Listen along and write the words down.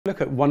Look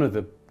at one of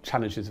the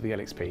challenges of the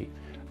LXP.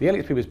 The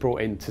LXP was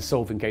brought in to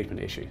solve engagement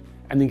issue.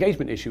 And the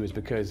engagement issue is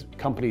because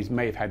companies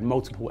may have had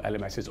multiple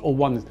LMSs or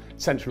one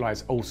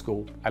centralized old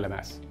school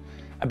LMS.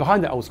 And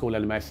behind that old school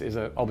LMS is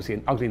obviously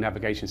an ugly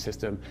navigation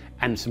system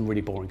and some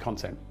really boring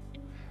content.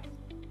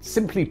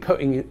 Simply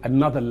putting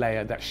another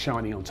layer that's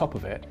shiny on top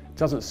of it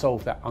doesn't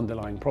solve that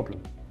underlying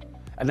problem.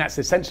 And that's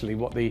essentially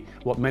what many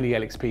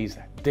LXPs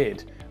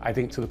did, I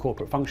think, to the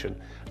corporate function.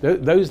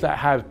 Those that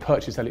have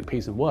purchased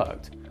LXPs and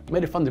worked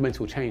made a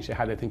fundamental change to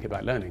how they think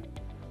about learning.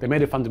 They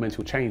made a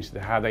fundamental change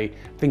to how they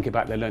think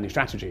about their learning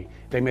strategy.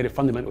 They made a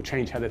fundamental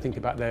change how they think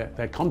about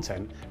their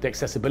content, the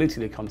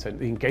accessibility of the content,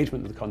 the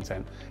engagement of the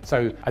content.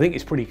 So I think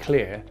it's pretty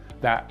clear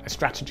that a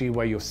strategy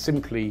where you're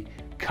simply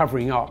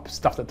covering up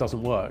stuff that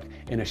doesn't work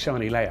in a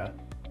shiny layer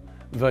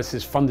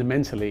versus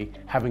fundamentally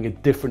having a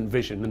different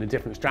vision and a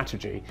different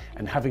strategy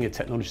and having a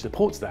technology that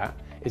supports that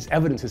is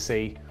evident to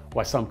see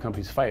why some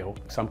companies fail,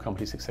 some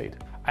companies succeed.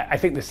 I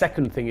think the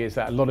second thing is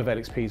that a lot of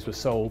LXPs were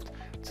solved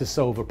to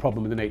solve a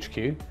problem with an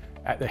HQ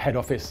at the head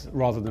office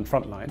rather than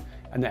frontline.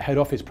 And that head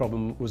office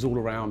problem was all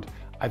around,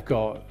 I've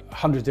got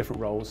 100 different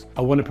roles.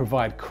 I want to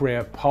provide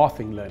career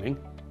pathing learning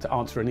to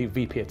answer any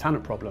VP of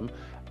talent problem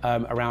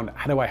around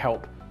how do I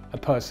help a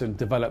person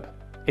develop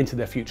into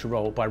their future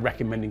role by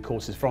recommending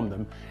courses from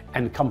them.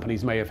 And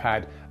companies may have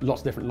had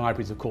lots of different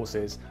libraries of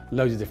courses,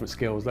 loads of different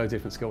skills, loads of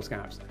different skill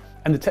gaps.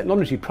 And the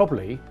technology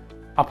probably,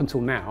 up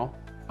until now,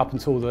 up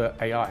until the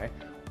AI,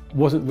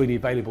 wasn't really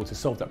available to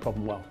solve that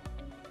problem well.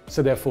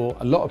 So therefore,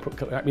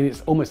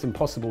 it's almost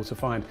impossible to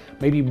find,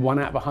 maybe 1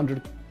 out of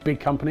 100 big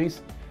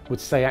companies would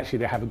say actually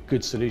they have a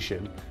good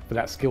solution for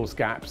that skills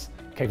gaps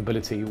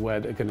capability where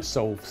they're going to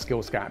solve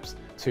skills gaps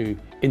to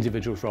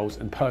individuals' roles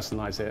and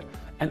personalize it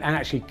and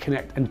actually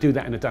connect and do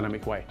that in a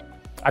dynamic way.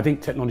 I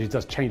think technology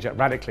does change that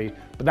radically,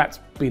 but that's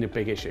been a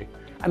big issue.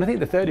 And I think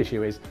the third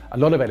issue is a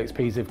lot of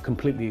LXPs have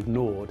completely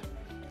ignored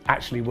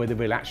actually where the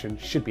real action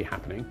should be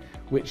happening,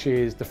 which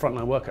is the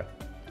frontline worker.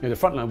 You know, the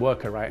frontline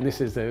worker, right, and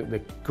this is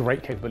the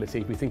great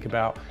capability. If we think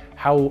about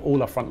how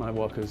all our frontline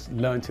workers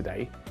learn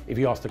today, if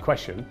you ask the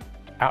question,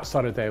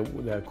 outside of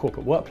their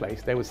corporate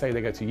workplace, they would say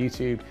they go to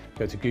YouTube,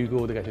 go to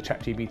Google, they go to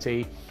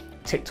ChatGPT,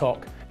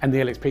 TikTok, and the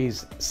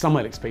LXPs, some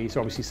LXPs are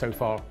obviously so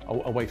far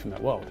away from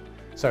that world.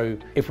 So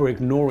if we're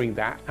ignoring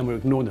that and we're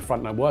ignoring the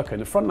frontline worker,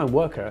 and the frontline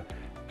worker,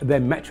 their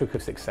metric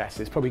of success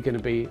is probably going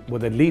to be, well,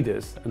 their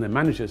leaders and their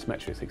managers'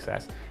 metric of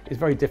success is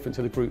very different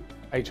to the group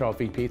HR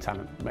VP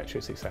talent metric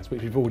of success,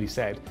 which we've already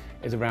said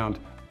is around,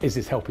 is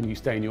this helping you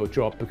stay in your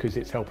job because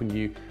it's helping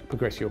you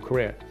progress your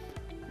career?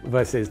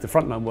 Versus the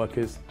frontline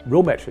workers,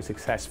 real metric of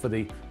success for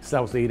the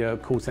sales leader,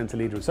 call center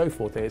leader and so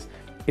forth is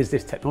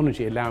this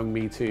technology allowing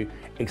me to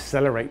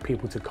accelerate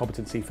people to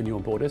competency for new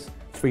onboarders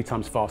 3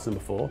 times faster than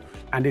before?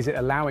 And is it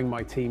allowing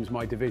my teams,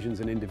 my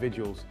divisions and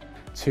individuals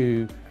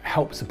to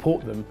help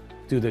support them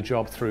do their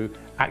job through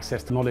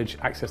access to knowledge,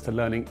 access to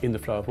learning in the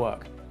flow of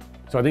work?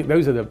 So I think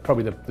those are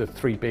probably the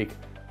three big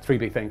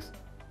things.